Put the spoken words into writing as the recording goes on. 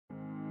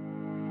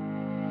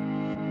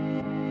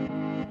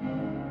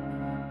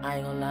I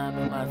ain't gonna lie, I'm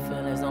in my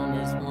feelings on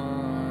this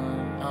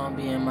one. I don't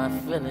be in my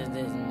feelings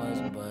this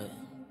much, but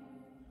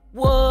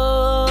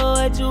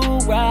would you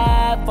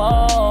ride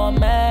for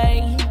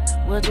me?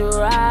 Would you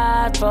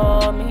ride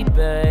for me,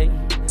 babe?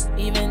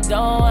 Even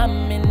though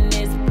I'm in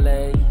this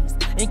place,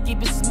 and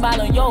keep a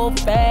smile on your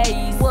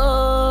face.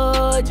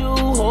 Would you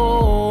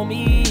hold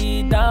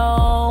me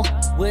down?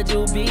 Would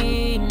you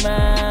be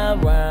my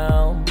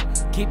round?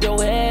 Keep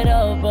your head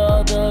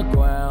above the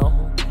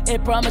ground,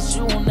 and promise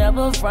you will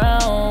never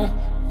frown.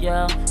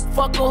 Yeah,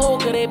 fuck a hoe,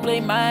 cause they play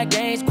my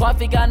games.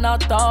 Coffee got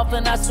knocked off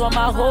and I saw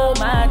my whole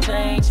mind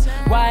change.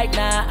 Right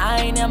now,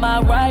 I ain't in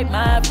my right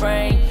mind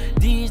frame.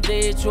 These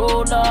days,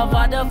 true love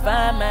hard to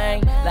find,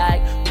 man.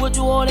 Like, would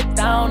you hold it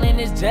down in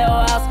this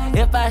jailhouse?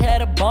 If I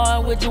had a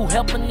barn, would you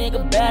help a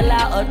nigga bail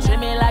out? Or treat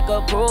me like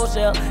a cruise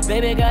ship?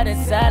 Baby, gotta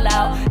sell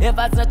out. If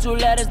I sent you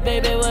letters,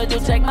 baby, would you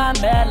check my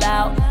mail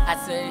out? I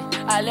say,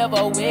 I live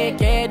a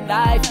wicked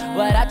life.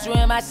 Without you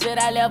in my shit,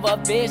 I live a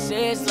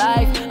vicious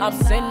life. I'm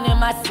sitting in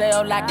my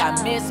cell like I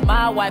miss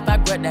my wife. I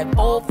grab that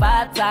 4-5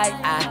 tight.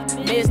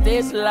 I miss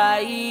this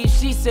life.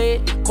 She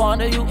said,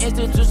 Quando, you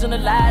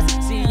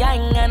institutionalized. See, I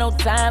ain't got no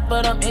time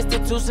for them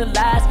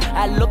institutionalized.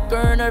 I look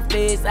her in her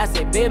face. I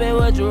say, baby,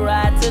 would you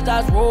ride? Till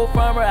I roll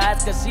from her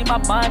eyes. Cause she my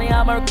Bonnie,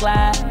 I'm her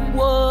Clyde.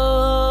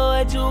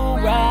 Would you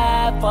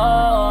ride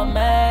for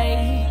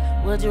me?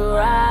 Would you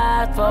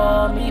ride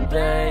for me,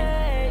 babe?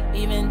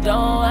 Even though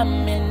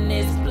I'm in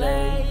this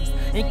place,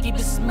 and keep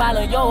a smile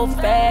on your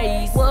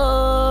face.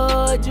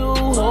 Would you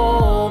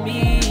hold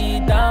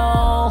me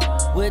down?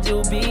 Would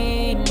you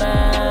be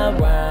my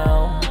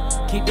round?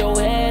 Keep your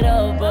head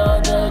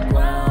above the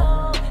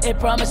ground, and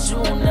promise you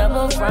will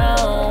never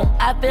frown.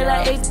 I feel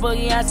like Ace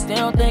Boogie, I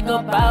still think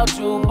about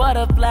you.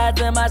 Butterflies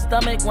in my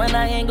stomach when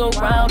I ain't go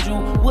round you.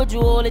 Would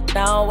you hold it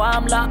down while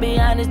I'm locked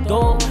behind this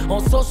door?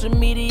 On social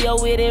media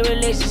where their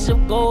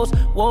relationship goes.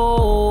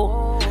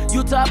 Whoa,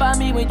 you talk about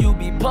me when you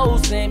be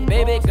posting.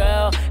 Baby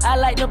girl, I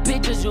like the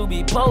pictures you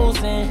be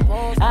posting.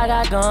 I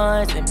got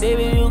guns and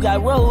baby you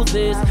got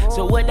roses.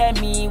 So what that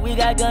mean? We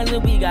got guns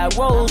and we got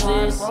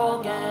roses.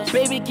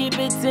 Baby, keep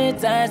it 10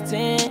 times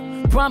 10.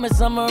 Promise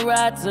I'ma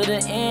ride to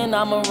the end,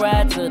 I'ma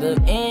ride to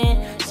the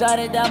end. Shout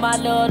it down my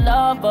little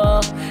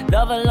lover.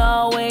 Love a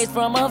long ways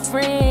from a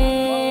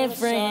friend.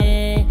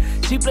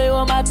 She play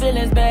with my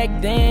feelings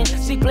back then.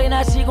 She play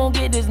now, she gon'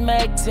 get this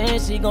Mac 10.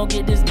 She gon'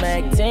 get this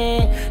Mac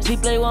 10. She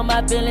play with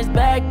my feelings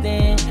back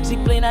then. She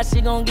play now,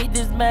 she gon' get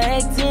this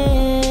Mac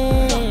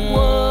 10.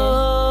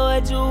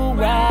 Would you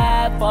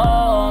ride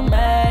for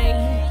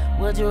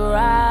me? Would you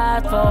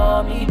ride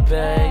for me,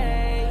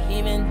 babe?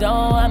 Even though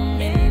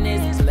I'm in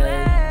this place,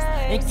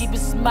 and keep a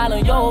smile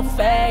on your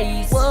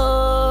face.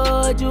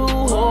 Would you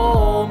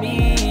hold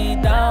me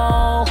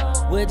down?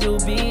 Would you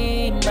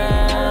be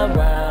my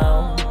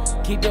round?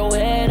 Keep your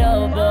head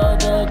above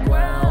the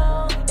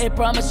ground, and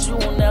promise you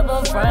will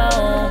never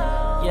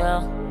frown.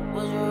 Yeah,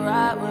 would you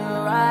ride, would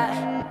you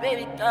ride?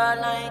 Baby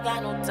girl, I ain't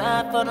got no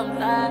time for them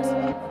lies.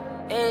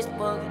 Ace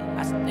Boogie,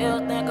 I still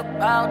think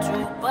about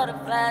you.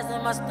 Butterflies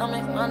in my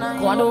stomach when I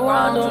ain't Quando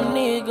Rondo,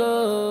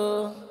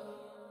 nigga.